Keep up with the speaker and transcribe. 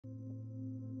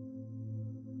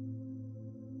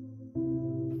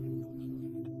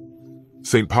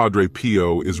Saint Padre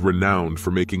Pio is renowned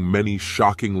for making many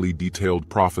shockingly detailed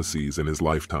prophecies in his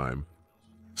lifetime.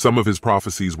 Some of his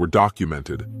prophecies were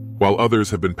documented, while others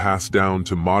have been passed down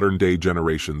to modern-day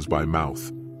generations by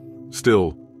mouth.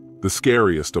 Still, the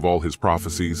scariest of all his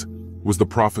prophecies was the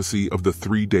prophecy of the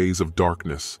 3 days of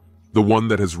darkness, the one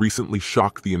that has recently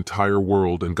shocked the entire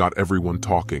world and got everyone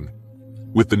talking.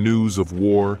 With the news of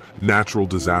war, natural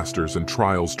disasters, and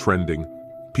trials trending,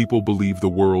 people believe the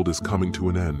world is coming to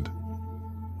an end.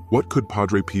 What could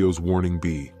Padre Pio's warning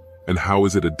be, and how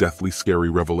is it a deathly scary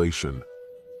revelation?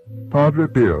 Padre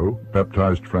Pio,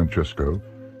 baptized Francesco,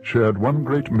 shared one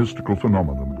great mystical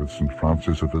phenomenon with St.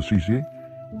 Francis of Assisi,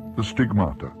 the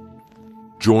stigmata.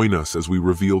 Join us as we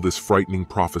reveal this frightening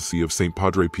prophecy of St.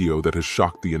 Padre Pio that has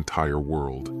shocked the entire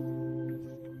world.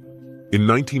 In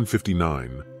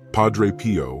 1959, Padre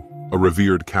Pio, a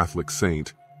revered Catholic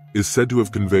saint, is said to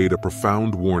have conveyed a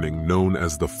profound warning known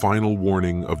as the final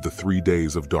warning of the 3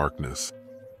 days of darkness.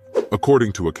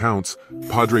 According to accounts,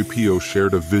 Padre Pio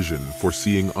shared a vision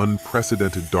foreseeing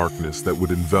unprecedented darkness that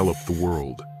would envelop the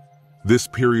world. This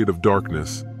period of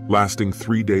darkness, lasting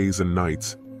 3 days and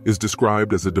nights, is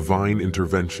described as a divine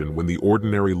intervention when the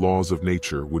ordinary laws of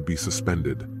nature would be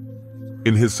suspended.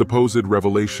 In his supposed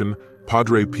revelation,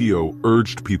 Padre Pio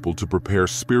urged people to prepare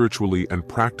spiritually and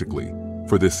practically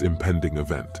for this impending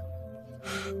event.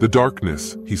 The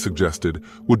darkness, he suggested,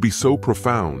 would be so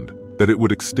profound that it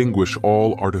would extinguish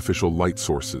all artificial light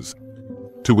sources.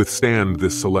 To withstand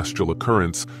this celestial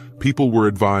occurrence, people were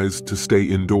advised to stay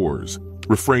indoors,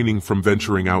 refraining from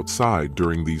venturing outside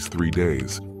during these 3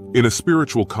 days. In a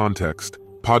spiritual context,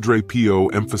 Padre Pio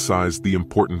emphasized the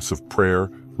importance of prayer,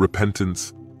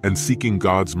 repentance, and seeking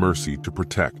God's mercy to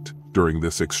protect during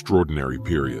this extraordinary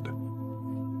period.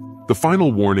 The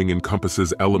final warning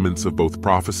encompasses elements of both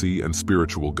prophecy and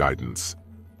spiritual guidance.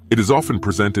 It is often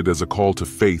presented as a call to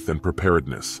faith and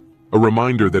preparedness, a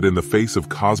reminder that in the face of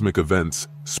cosmic events,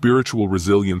 spiritual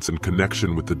resilience and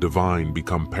connection with the divine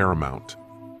become paramount.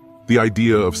 The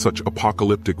idea of such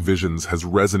apocalyptic visions has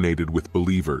resonated with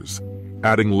believers,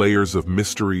 adding layers of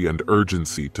mystery and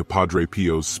urgency to Padre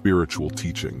Pio's spiritual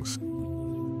teachings.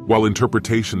 While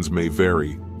interpretations may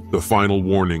vary, the final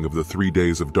warning of the 3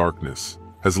 days of darkness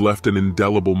has left an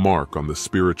indelible mark on the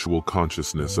spiritual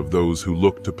consciousness of those who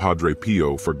look to Padre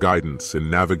Pio for guidance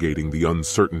in navigating the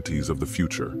uncertainties of the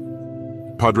future.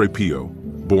 Padre Pio,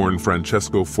 born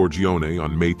Francesco Forgione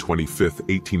on May 25,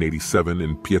 1887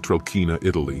 in Pietrelcina,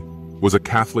 Italy, was a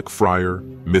Catholic friar,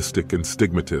 mystic, and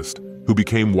stigmatist who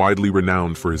became widely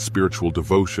renowned for his spiritual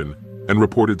devotion and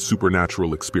reported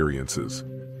supernatural experiences.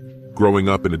 Growing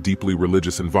up in a deeply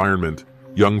religious environment,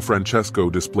 young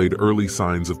Francesco displayed early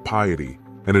signs of piety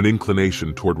and an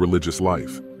inclination toward religious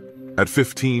life. At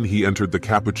 15, he entered the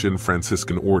Capuchin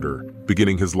Franciscan order,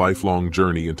 beginning his lifelong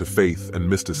journey into faith and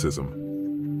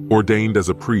mysticism. Ordained as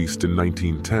a priest in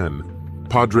 1910,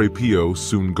 Padre Pio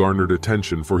soon garnered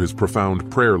attention for his profound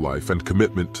prayer life and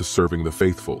commitment to serving the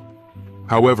faithful.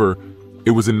 However,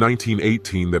 it was in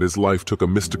 1918 that his life took a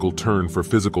mystical turn for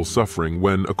physical suffering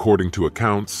when, according to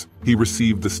accounts, he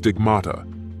received the stigmata,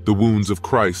 the wounds of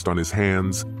Christ on his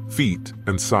hands, feet,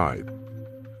 and side.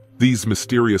 These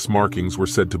mysterious markings were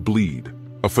said to bleed,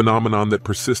 a phenomenon that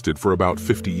persisted for about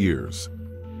 50 years.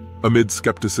 Amid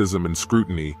skepticism and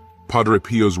scrutiny, Padre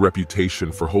Pio's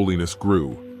reputation for holiness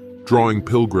grew, drawing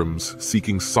pilgrims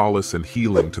seeking solace and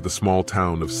healing to the small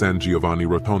town of San Giovanni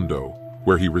Rotondo,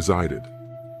 where he resided.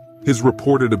 His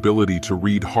reported ability to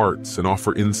read hearts and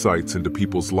offer insights into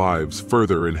people's lives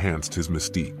further enhanced his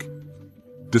mystique.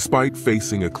 Despite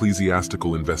facing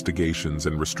ecclesiastical investigations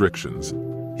and restrictions,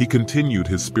 he continued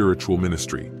his spiritual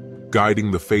ministry,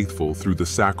 guiding the faithful through the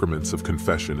sacraments of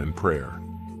confession and prayer.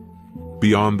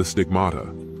 Beyond the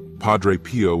stigmata, Padre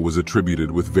Pio was attributed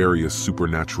with various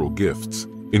supernatural gifts,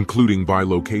 including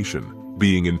bilocation,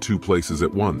 being in 2 places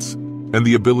at once, and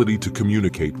the ability to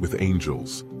communicate with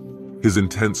angels. His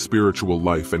intense spiritual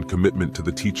life and commitment to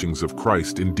the teachings of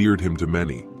Christ endeared him to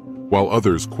many, while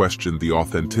others questioned the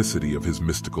authenticity of his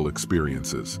mystical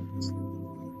experiences.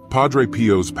 Padre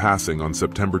Pio's passing on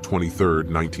September 23,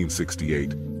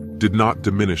 1968, did not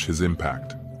diminish his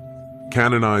impact.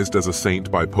 Canonized as a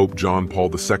saint by Pope John Paul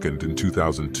II in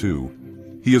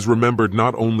 2002, he is remembered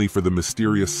not only for the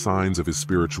mysterious signs of his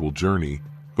spiritual journey,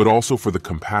 but also for the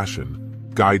compassion,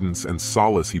 guidance, and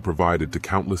solace he provided to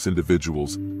countless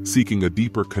individuals seeking a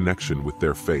deeper connection with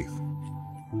their faith.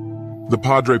 The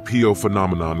Padre Pio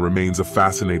phenomenon remains a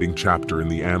fascinating chapter in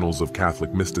the annals of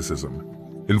Catholic mysticism,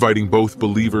 inviting both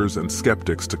believers and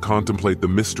skeptics to contemplate the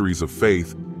mysteries of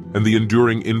faith and the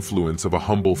enduring influence of a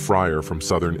humble friar from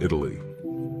southern Italy.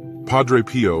 Padre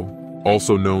Pio,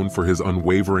 also known for his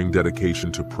unwavering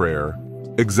dedication to prayer,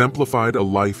 exemplified a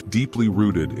life deeply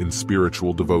rooted in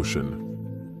spiritual devotion.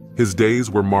 His days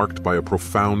were marked by a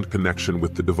profound connection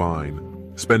with the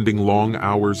divine, spending long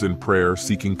hours in prayer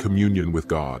seeking communion with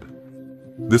God.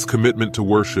 This commitment to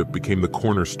worship became the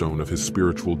cornerstone of his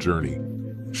spiritual journey,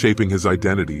 shaping his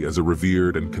identity as a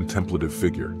revered and contemplative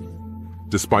figure.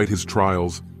 Despite his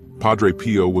trials, Padre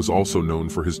Pio was also known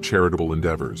for his charitable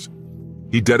endeavors.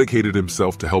 He dedicated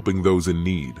himself to helping those in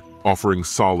need, offering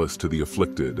solace to the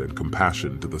afflicted and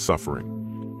compassion to the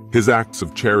suffering. His acts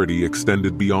of charity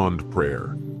extended beyond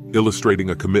prayer, illustrating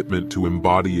a commitment to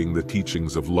embodying the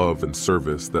teachings of love and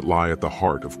service that lie at the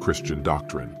heart of Christian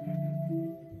doctrine.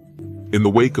 In the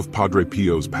wake of Padre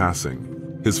Pio's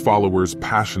passing, his followers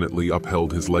passionately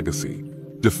upheld his legacy,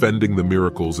 defending the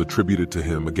miracles attributed to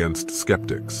him against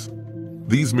skeptics.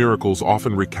 These miracles,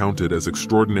 often recounted as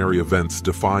extraordinary events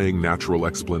defying natural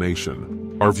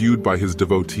explanation, are viewed by his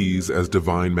devotees as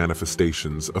divine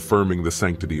manifestations affirming the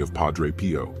sanctity of Padre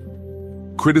Pio.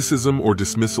 Criticism or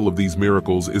dismissal of these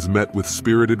miracles is met with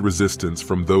spirited resistance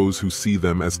from those who see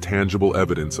them as tangible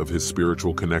evidence of his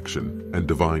spiritual connection and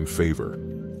divine favor.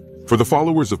 For the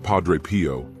followers of Padre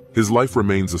Pio, his life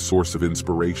remains a source of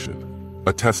inspiration,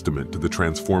 a testament to the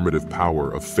transformative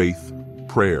power of faith,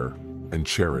 prayer, and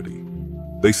charity.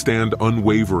 They stand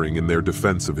unwavering in their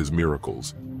defense of his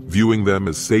miracles, viewing them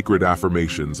as sacred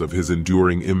affirmations of his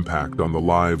enduring impact on the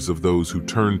lives of those who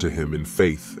turn to him in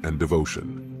faith and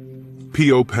devotion.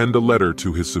 Pio penned a letter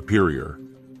to his superior,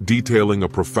 detailing a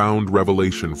profound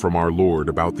revelation from our Lord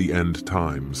about the end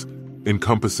times,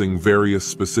 encompassing various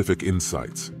specific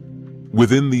insights.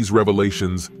 Within these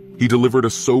revelations, he delivered a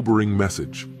sobering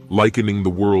message, likening the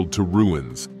world to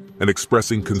ruins and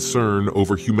expressing concern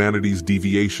over humanity's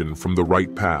deviation from the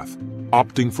right path,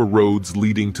 opting for roads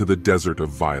leading to the desert of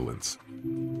violence.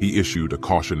 He issued a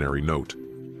cautionary note,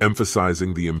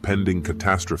 emphasizing the impending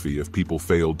catastrophe if people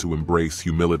failed to embrace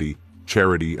humility,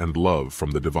 charity, and love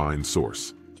from the divine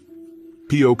source.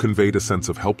 Pio conveyed a sense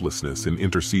of helplessness in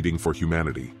interceding for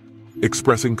humanity,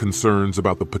 expressing concerns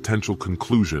about the potential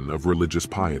conclusion of religious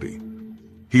piety.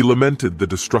 He lamented the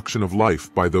destruction of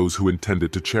life by those who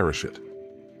intended to cherish it.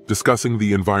 Discussing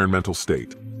the environmental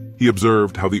state, he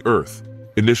observed how the earth,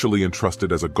 initially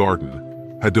entrusted as a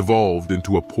garden, had devolved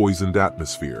into a poisoned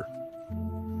atmosphere.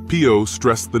 Pio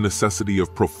stressed the necessity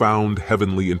of profound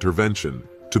heavenly intervention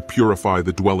to purify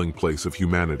the dwelling place of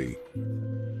humanity.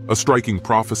 A striking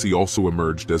prophecy also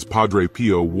emerged as Padre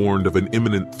Pio warned of an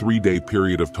imminent 3-day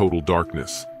period of total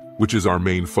darkness, which is our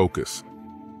main focus.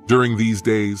 During these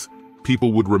days,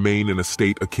 people would remain in a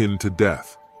state akin to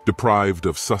death, deprived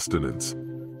of sustenance.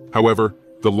 However,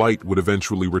 the light would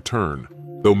eventually return,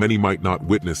 though many might not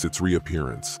witness its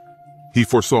reappearance. He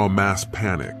foresaw mass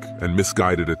panic and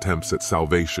misguided attempts at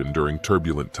salvation during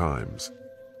turbulent times.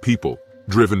 People,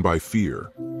 driven by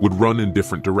fear, would run in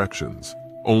different directions,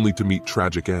 only to meet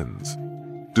tragic ends.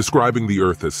 Describing the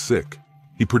earth as sick,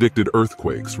 he predicted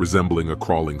earthquakes resembling a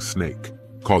crawling snake,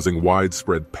 causing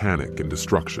widespread panic and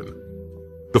destruction.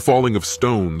 The falling of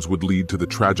stones would lead to the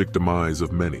tragic demise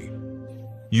of many.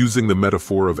 Using the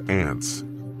metaphor of ants,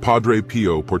 Padre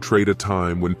Pio portrayed a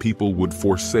time when people would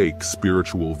forsake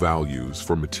spiritual values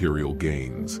for material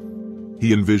gains.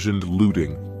 He envisioned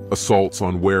looting, assaults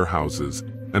on warehouses,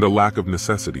 and a lack of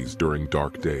necessities during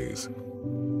dark days.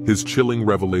 His chilling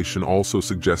revelation also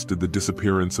suggested the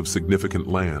disappearance of significant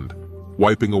land,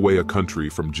 wiping away a country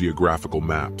from geographical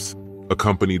maps,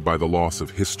 accompanied by the loss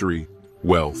of history,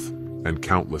 wealth, and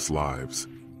countless lives.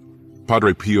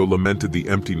 Padre Pio lamented the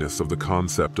emptiness of the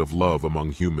concept of love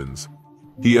among humans.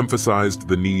 He emphasized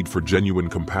the need for genuine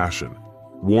compassion,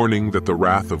 warning that the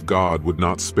wrath of God would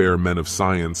not spare men of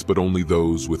science but only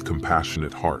those with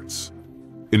compassionate hearts.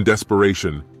 In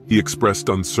desperation, he expressed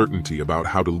uncertainty about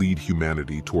how to lead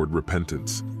humanity toward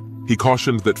repentance. He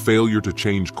cautioned that failure to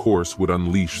change course would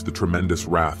unleash the tremendous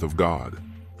wrath of God.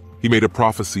 He made a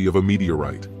prophecy of a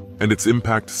meteorite, and its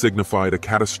impact signified a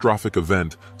catastrophic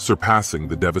event surpassing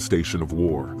the devastation of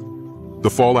war. The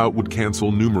fallout would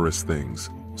cancel numerous things,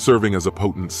 serving as a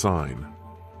potent sign.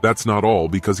 That's not all,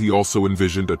 because he also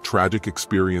envisioned a tragic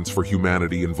experience for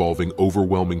humanity involving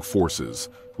overwhelming forces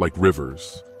like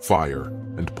rivers, fire,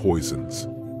 and poisons.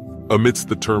 Amidst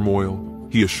the turmoil,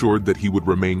 he assured that he would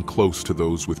remain close to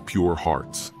those with pure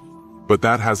hearts. But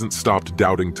that hasn't stopped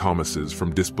doubting Thomases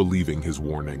from disbelieving his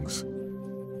warnings.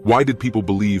 Why did people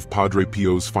believe Padre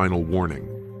Pio's final warning?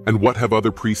 And what have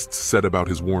other priests said about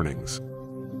his warnings?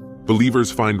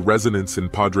 Believers find resonance in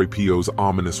Padre Pio's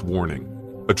ominous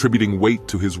warning, attributing weight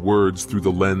to his words through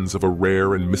the lens of a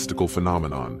rare and mystical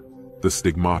phenomenon, the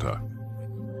stigmata.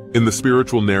 In the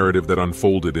spiritual narrative that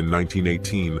unfolded in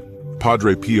 1918,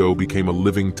 Padre Pio became a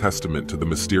living testament to the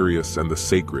mysterious and the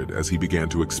sacred as he began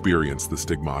to experience the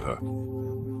stigmata.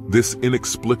 This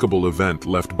inexplicable event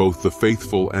left both the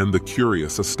faithful and the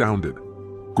curious astounded,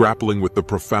 grappling with the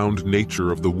profound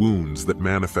nature of the wounds that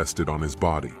manifested on his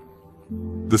body.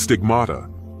 The stigmata,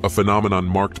 a phenomenon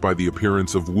marked by the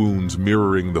appearance of wounds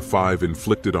mirroring the 5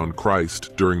 inflicted on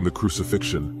Christ during the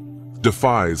crucifixion,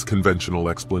 defies conventional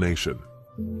explanation.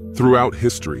 Throughout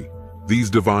history, these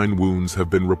divine wounds have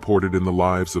been reported in the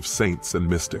lives of saints and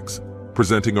mystics,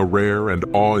 presenting a rare and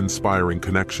awe-inspiring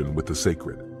connection with the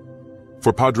sacred.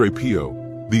 For Padre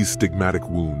Pio, these stigmatic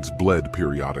wounds bled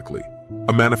periodically,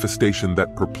 a manifestation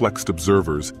that perplexed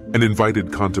observers and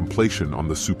invited contemplation on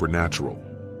the supernatural.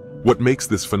 What makes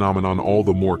this phenomenon all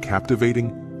the more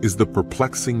captivating is the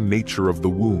perplexing nature of the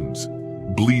wounds,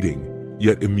 bleeding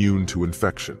yet immune to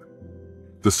infection.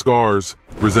 The scars,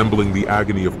 resembling the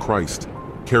agony of Christ,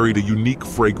 carried a unique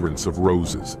fragrance of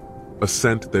roses, a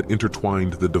scent that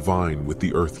intertwined the divine with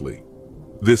the earthly.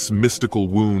 This mystical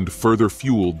wound further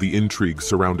fueled the intrigue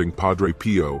surrounding Padre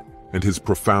Pio and his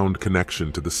profound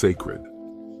connection to the sacred.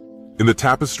 In the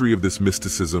tapestry of this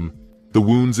mysticism, the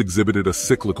wounds exhibited a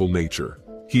cyclical nature,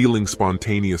 healing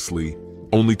spontaneously,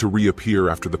 only to reappear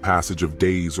after the passage of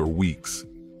days or weeks.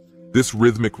 This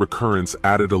rhythmic recurrence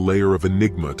added a layer of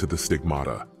enigma to the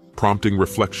stigmata, prompting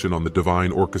reflection on the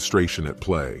divine orchestration at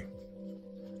play.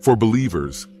 For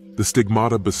believers, the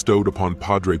stigmata bestowed upon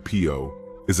Padre Pio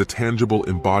is a tangible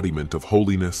embodiment of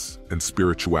holiness and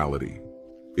spirituality.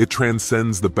 It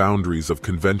transcends the boundaries of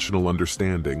conventional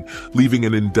understanding, leaving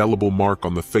an indelible mark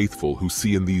on the faithful who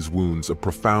see in these wounds a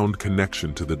profound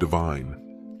connection to the divine.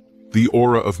 The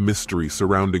aura of mystery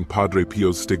surrounding Padre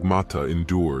Pio's stigmata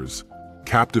endures,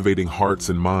 captivating hearts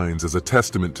and minds as a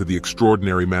testament to the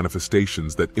extraordinary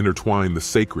manifestations that intertwine the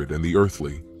sacred and the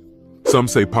earthly. Some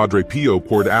say Padre Pio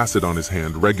poured acid on his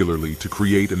hand regularly to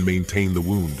create and maintain the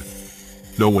wound.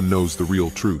 No one knows the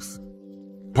real truth.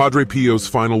 Padre Pio's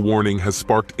final warning has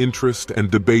sparked interest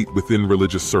and debate within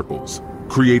religious circles,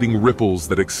 creating ripples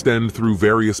that extend through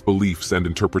various beliefs and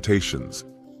interpretations.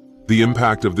 The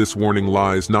impact of this warning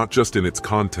lies not just in its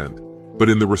content, but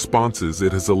in the responses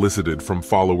it has elicited from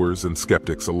followers and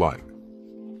skeptics alike.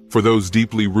 For those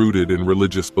deeply rooted in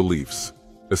religious beliefs,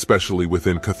 especially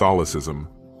within Catholicism,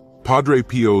 Padre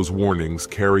Pio's warnings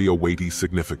carry a weighty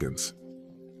significance.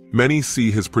 Many see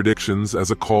his predictions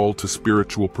as a call to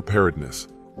spiritual preparedness,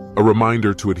 a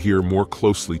reminder to adhere more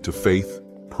closely to faith,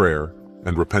 prayer,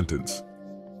 and repentance.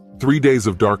 3 days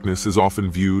of darkness is often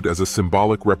viewed as a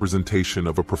symbolic representation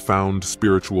of a profound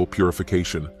spiritual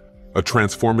purification, a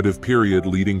transformative period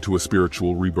leading to a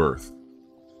spiritual rebirth.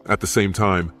 At the same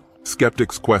time,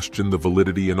 skeptics question the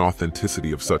validity and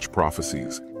authenticity of such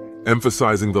prophecies,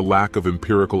 emphasizing the lack of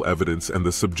empirical evidence and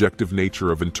the subjective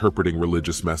nature of interpreting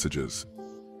religious messages.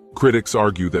 Critics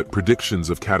argue that predictions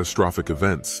of catastrophic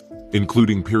events,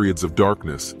 including periods of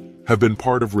darkness, have been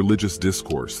part of religious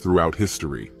discourse throughout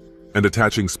history, and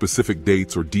attaching specific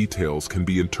dates or details can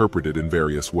be interpreted in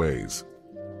various ways.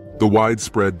 The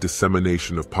widespread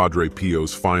dissemination of Padre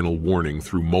Pio's final warning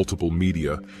through multiple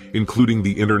media, including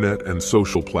the internet and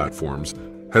social platforms,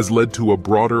 has led to a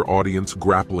broader audience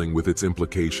grappling with its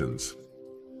implications.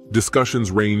 Discussions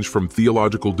range from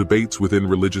theological debates within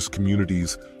religious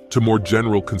communities to more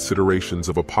general considerations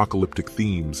of apocalyptic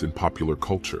themes in popular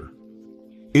culture.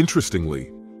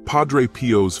 Interestingly, Padre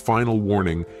Pio's final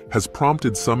warning has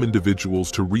prompted some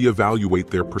individuals to reevaluate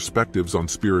their perspectives on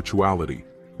spirituality,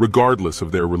 regardless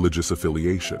of their religious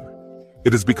affiliation.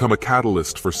 It has become a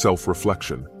catalyst for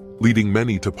self-reflection, leading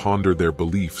many to ponder their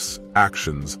beliefs,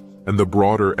 actions, and the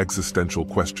broader existential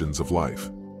questions of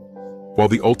life. While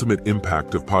the ultimate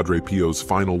impact of Padre Pio's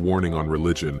final warning on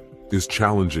religion is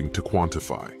challenging to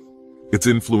quantify, its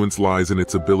influence lies in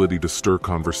its ability to stir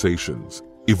conversations,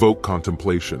 evoke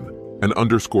contemplation, and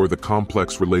underscore the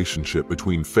complex relationship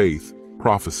between faith,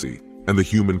 prophecy, and the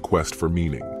human quest for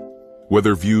meaning.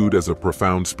 Whether viewed as a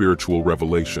profound spiritual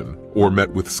revelation or met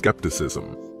with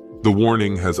skepticism, the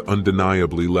warning has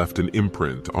undeniably left an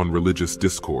imprint on religious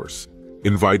discourse,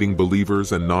 inviting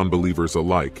believers and non-believers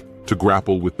alike to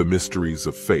grapple with the mysteries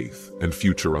of faith and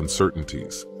future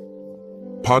uncertainties.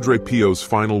 Padre Pio's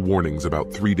final warnings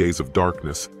about 3 days of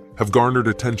darkness have garnered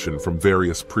attention from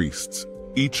various priests,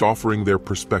 each offering their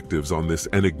perspectives on this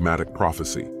enigmatic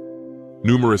prophecy.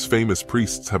 Numerous famous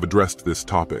priests have addressed this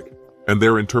topic, and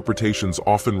their interpretations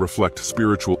often reflect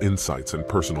spiritual insights and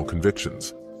personal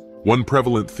convictions. One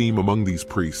prevalent theme among these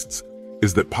priests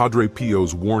is that Padre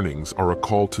Pio's warnings are a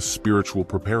call to spiritual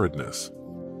preparedness.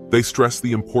 They stress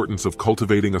the importance of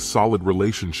cultivating a solid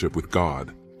relationship with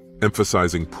God,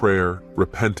 emphasizing prayer,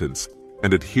 repentance,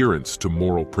 and adherence to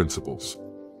moral principles.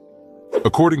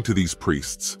 According to these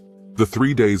priests, the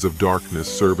 3 days of darkness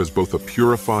serve as both a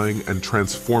purifying and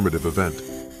transformative event,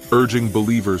 urging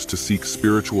believers to seek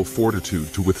spiritual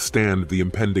fortitude to withstand the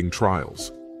impending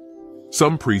trials.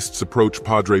 Some priests approach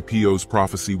Padre Pio's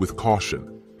prophecy with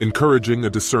caution, encouraging a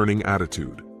discerning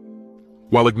attitude.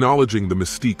 While acknowledging the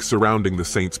mystique surrounding the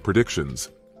saint's predictions,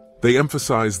 they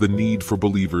emphasize the need for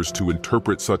believers to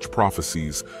interpret such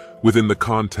prophecies within the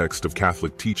context of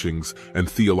Catholic teachings and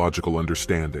theological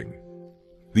understanding.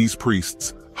 These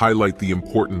priests highlight the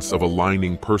importance of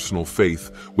aligning personal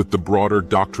faith with the broader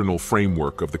doctrinal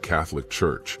framework of the Catholic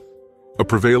Church. A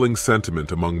prevailing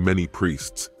sentiment among many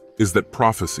priests is that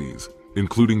prophecies,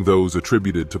 including those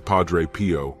attributed to Padre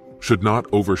Pio, should not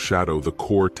overshadow the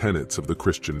core tenets of the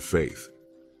Christian faith.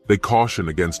 They caution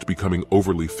against becoming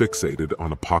overly fixated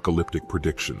on apocalyptic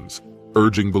predictions,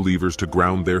 urging believers to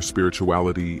ground their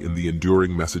spirituality in the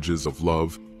enduring messages of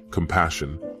love,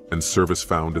 compassion, and service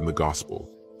found in the gospel.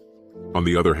 On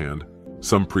the other hand,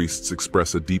 some priests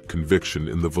express a deep conviction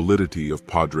in the validity of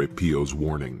Padre Pio's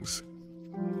warnings.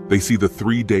 They see the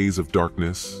 3 days of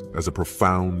darkness as a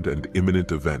profound and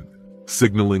imminent event,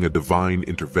 signaling a divine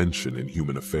intervention in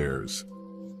human affairs.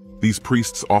 These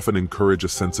priests often encourage a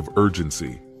sense of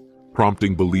urgency,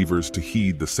 prompting believers to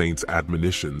heed the saint's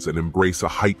admonitions and embrace a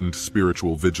heightened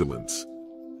spiritual vigilance.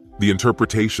 The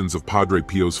interpretations of Padre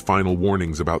Pio's final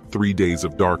warnings about 3 days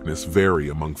of darkness vary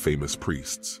among famous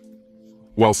priests.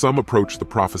 While some approach the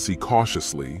prophecy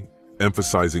cautiously,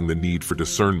 emphasizing the need for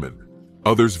discernment,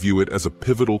 others view it as a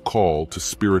pivotal call to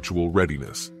spiritual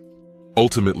readiness.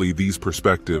 Ultimately, these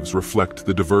perspectives reflect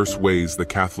the diverse ways the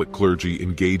Catholic clergy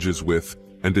engages with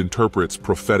and interprets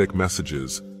prophetic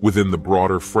messages within the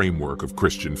broader framework of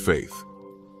Christian faith.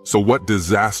 So what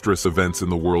disastrous events in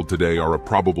the world today are a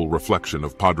probable reflection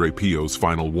of Padre Pio's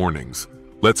final warnings?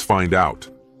 Let's find out.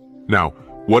 Now,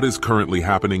 what is currently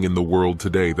happening in the world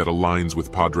today that aligns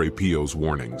with Padre Pio's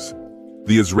warnings?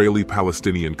 The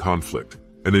Israeli-Palestinian conflict,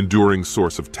 an enduring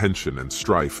source of tension and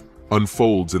strife,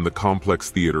 unfolds in the complex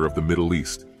theater of the Middle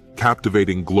East,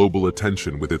 captivating global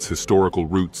attention with its historical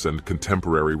roots and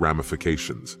contemporary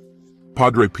ramifications.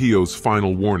 Padre Pio's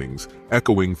final warnings,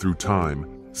 echoing through time,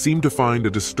 seem to find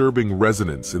a disturbing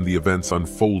resonance in the events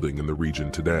unfolding in the region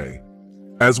today.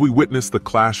 As we witness the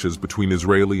clashes between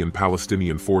Israeli and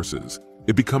Palestinian forces,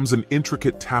 it becomes an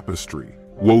intricate tapestry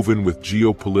woven with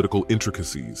geopolitical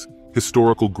intricacies,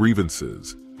 historical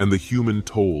grievances, and the human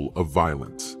toll of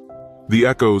violence. The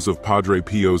echoes of Padre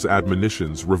Pio's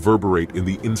admonitions reverberate in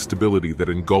the instability that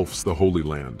engulfs the Holy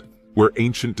Land, where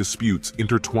ancient disputes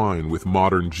intertwine with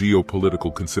modern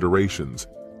geopolitical considerations,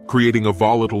 creating a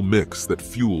volatile mix that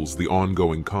fuels the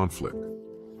ongoing conflict.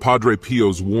 Padre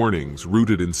Pio's warnings,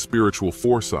 rooted in spiritual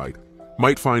foresight,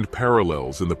 might find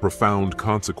parallels in the profound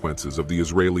consequences of the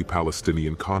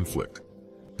Israeli-Palestinian conflict.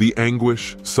 The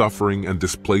anguish, suffering, and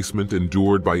displacement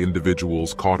endured by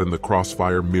individuals caught in the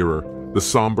crossfire mirror the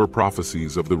somber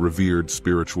prophecies of the revered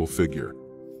spiritual figure.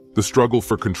 The struggle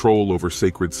for control over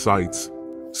sacred sites,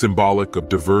 symbolic of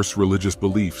diverse religious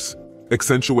beliefs,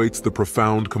 accentuates the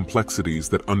profound complexities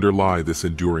that underlie this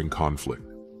enduring conflict.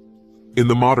 In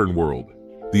the modern world,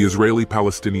 the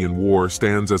Israeli-Palestinian war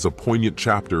stands as a poignant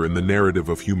chapter in the narrative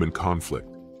of human conflict,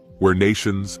 where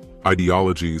nations,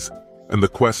 ideologies, and the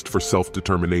quest for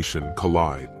self-determination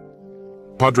collide.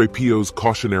 Padre Pio's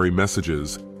cautionary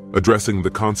messages, addressing the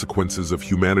consequences of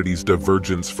humanity's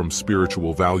divergence from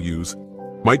spiritual values,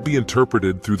 might be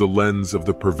interpreted through the lens of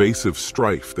the pervasive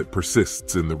strife that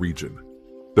persists in the region.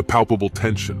 The palpable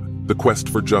tension, the quest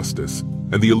for justice,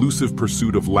 and the elusive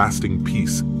pursuit of lasting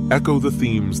peace echo the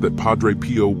themes that Padre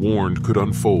Pio warned could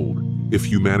unfold if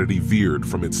humanity veered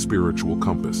from its spiritual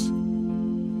compass.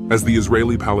 As the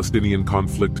Israeli-Palestinian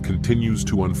conflict continues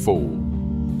to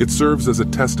unfold, it serves as a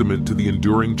testament to the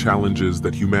enduring challenges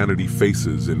that humanity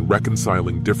faces in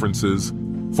reconciling differences,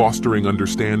 fostering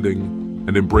understanding,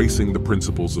 and embracing the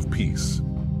principles of peace.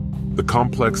 The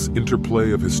complex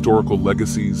interplay of historical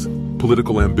legacies,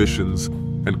 political ambitions,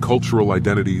 and cultural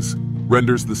identities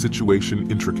renders the situation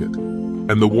intricate,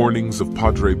 and the warnings of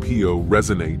Padre Pio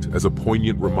resonate as a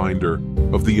poignant reminder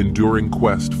of the enduring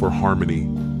quest for harmony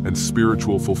and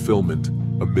spiritual fulfillment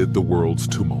amid the world's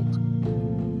tumult.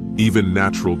 Even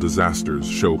natural disasters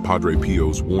show Padre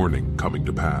Pio's warning coming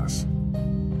to pass.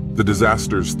 The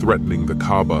disasters threatening the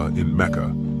Kaaba in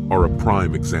Mecca are a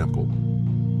prime example.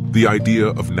 The idea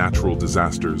of natural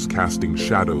disasters casting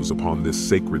shadows upon this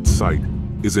sacred site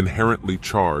is inherently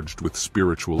charged with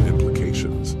spiritual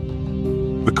implications.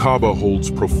 The Kaaba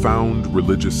holds profound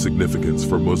religious significance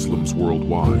for Muslims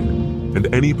worldwide,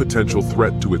 and any potential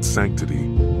threat to its sanctity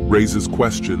raises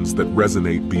questions that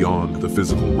resonate beyond the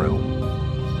physical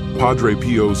realm. Padre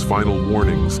Pio's final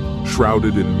warnings,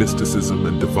 shrouded in mysticism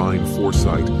and divine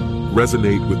foresight,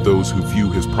 resonate with those who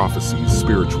view his prophecies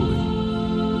spiritually.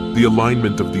 The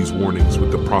alignment of these warnings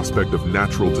with the prospect of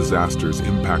natural disasters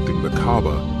impacting the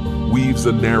Kaaba weaves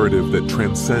a narrative that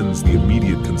transcends the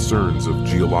immediate concerns of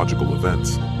geological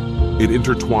events. It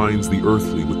intertwines the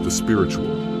earthly with the spiritual,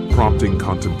 prompting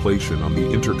contemplation on the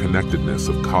interconnectedness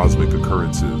of cosmic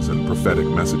occurrences and prophetic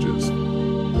messages.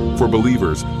 For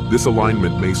believers, this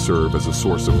alignment may serve as a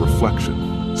source of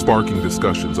reflection, sparking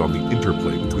discussions on the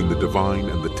interplay between the divine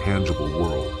and the tangible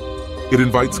world. It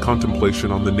invites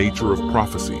contemplation on the nature of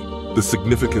prophecy, the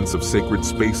significance of sacred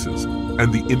spaces,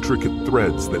 and the intricate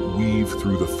threads that weave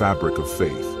through the fabric of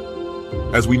faith.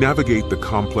 As we navigate the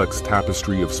complex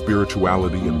tapestry of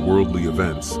spirituality and worldly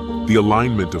events, the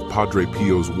alignment of Padre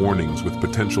Pio's warnings with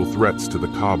potential threats to the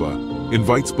Kaaba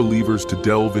invites believers to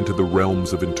delve into the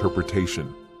realms of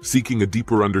interpretation, seeking a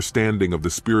deeper understanding of the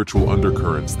spiritual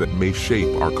undercurrents that may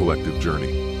shape our collective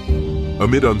journey.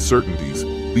 Amid uncertainties,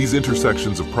 these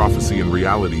intersections of prophecy and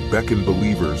reality beckon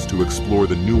believers to explore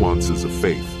the nuances of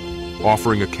faith,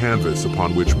 offering a canvas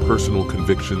upon which personal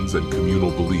convictions and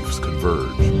communal beliefs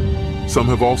converge. Some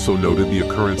have also noted the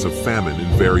occurrence of famine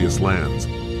in various lands,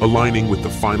 aligning with the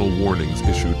final warnings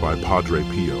issued by Padre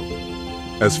Pio.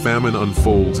 As famine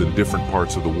unfolds in different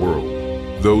parts of the world,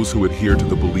 those who adhere to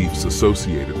the beliefs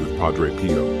associated with Padre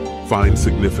Pio find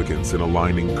significance in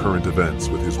aligning current events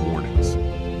with his warnings.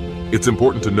 It's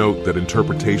important to note that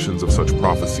interpretations of such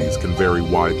prophecies can vary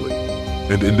widely,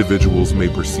 and individuals may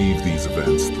perceive these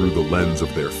events through the lens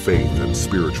of their faith and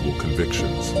spiritual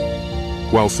convictions.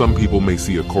 While some people may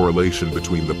see a correlation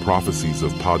between the prophecies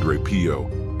of Padre Pio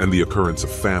and the occurrence of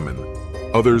famine,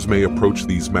 others may approach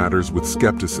these matters with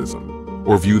skepticism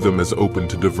or view them as open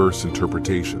to diverse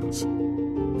interpretations.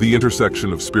 The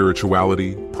intersection of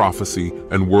spirituality, prophecy,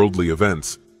 and worldly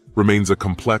events remains a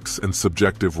complex and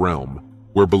subjective realm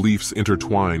where beliefs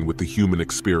intertwine with the human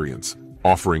experience,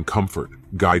 offering comfort,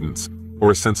 guidance,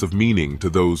 or a sense of meaning to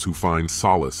those who find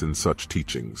solace in such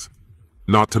teachings.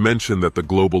 Not to mention that the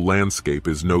global landscape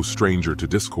is no stranger to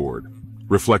discord,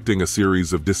 reflecting a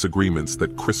series of disagreements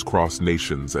that crisscross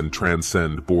nations and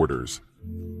transcend borders.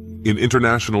 In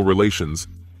international relations,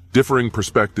 differing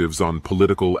perspectives on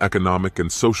political, economic,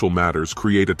 and social matters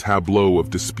create a tableau of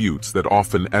disputes that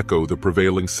often echo the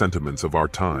prevailing sentiments of our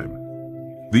time.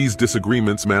 These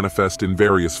disagreements manifest in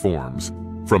various forms,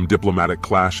 from diplomatic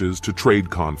clashes to trade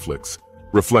conflicts,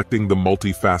 reflecting the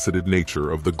multifaceted nature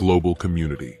of the global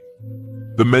community.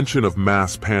 The mention of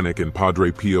mass panic in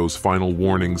Padre Pio's final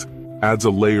warnings adds a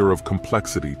layer of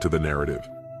complexity to the narrative.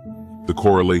 The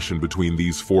correlation between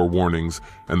these four warnings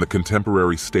and the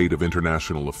contemporary state of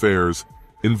international affairs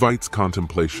invites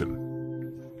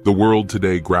contemplation. The world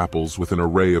today grapples with an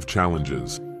array of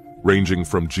challenges, ranging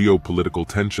from geopolitical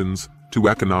tensions to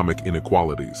economic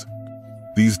inequalities.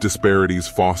 These disparities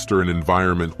foster an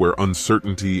environment where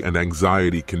uncertainty and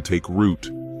anxiety can take root,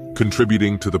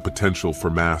 contributing to the potential for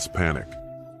mass panic.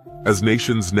 As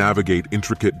nations navigate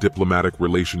intricate diplomatic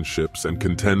relationships and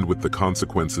contend with the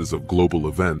consequences of global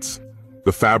events,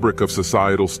 the fabric of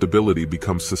societal stability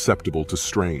becomes susceptible to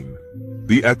strain.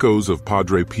 The echoes of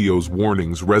Padre Pio's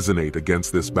warnings resonate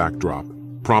against this backdrop,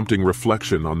 prompting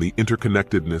reflection on the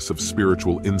interconnectedness of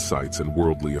spiritual insights and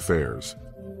worldly affairs.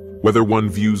 Whether one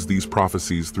views these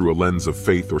prophecies through a lens of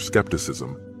faith or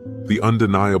skepticism, the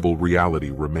undeniable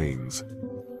reality remains.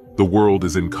 The world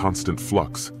is in constant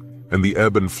flux, and the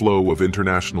ebb and flow of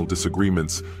international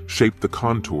disagreements shape the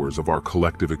contours of our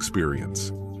collective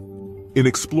experience. In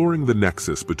exploring the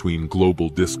nexus between global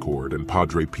discord and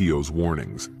Padre Pio's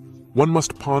warnings, one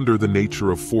must ponder the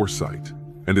nature of foresight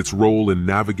and its role in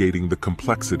navigating the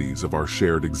complexities of our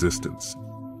shared existence.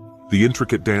 The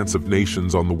intricate dance of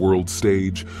nations on the world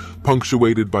stage,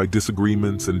 punctuated by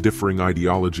disagreements and differing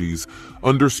ideologies,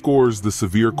 underscores the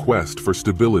severe quest for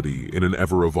stability in an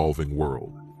ever-evolving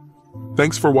world.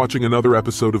 Thanks for watching another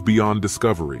episode of Beyond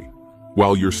Discovery.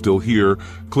 While you're still here,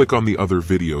 click on the other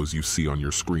videos you see on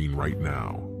your screen right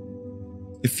now.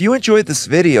 If you enjoyed this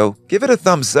video, give it a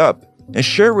thumbs up and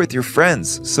share with your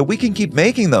friends so we can keep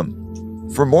making them.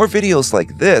 For more videos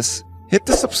like this, hit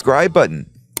the subscribe button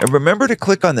and remember to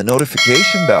click on the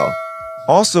notification bell.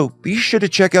 Also, be sure to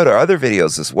check out our other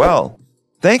videos as well.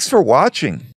 Thanks for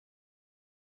watching.